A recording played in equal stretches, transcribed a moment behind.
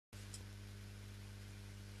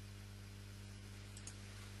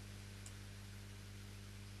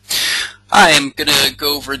Hi, I'm going to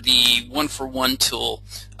go over the one-for-one tool.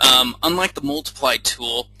 Unlike the multiply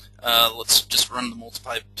tool, let's just run the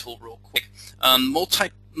multiply tool real quick.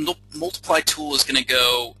 Multiply tool is going to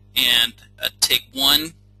go and take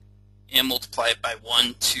 1 and multiply it by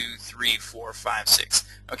 1, 2, 3, 4, 5, 6.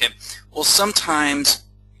 Okay, well sometimes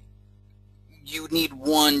you need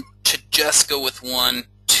 1 to just go with 1,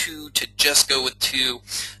 2 to just go with 2.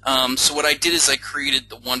 So what I did is I created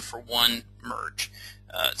the one-for-one merge.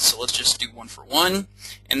 So let's just do 1-for-1,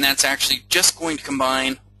 and that's actually just going to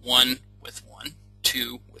combine 1 with 1,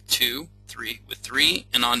 2 with 2, 3 with 3,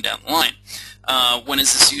 and on down the line. When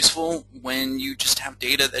is this useful? When you just have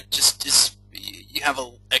data that just is, you have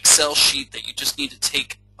an Excel sheet that you just need to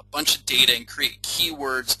take a bunch of data and create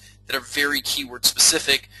keywords that are very keyword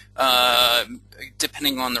specific,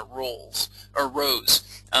 depending on the roles or rows.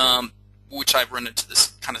 Which I've run into this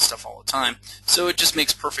kind of stuff all the time. So it just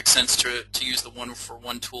makes perfect sense to use the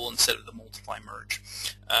one-for-one tool instead of the multiply merge.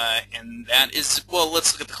 And that is, well,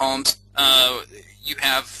 let's look at the columns. You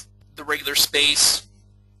have the regular space,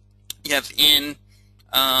 you have in,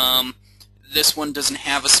 this one doesn't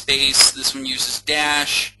have a space, this one uses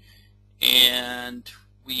dash, and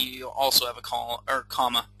we also have a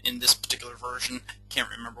comma in this particular version. Can't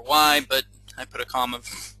remember why, but I put a column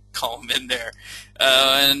in there.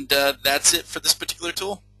 And that's it for this particular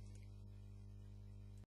tool.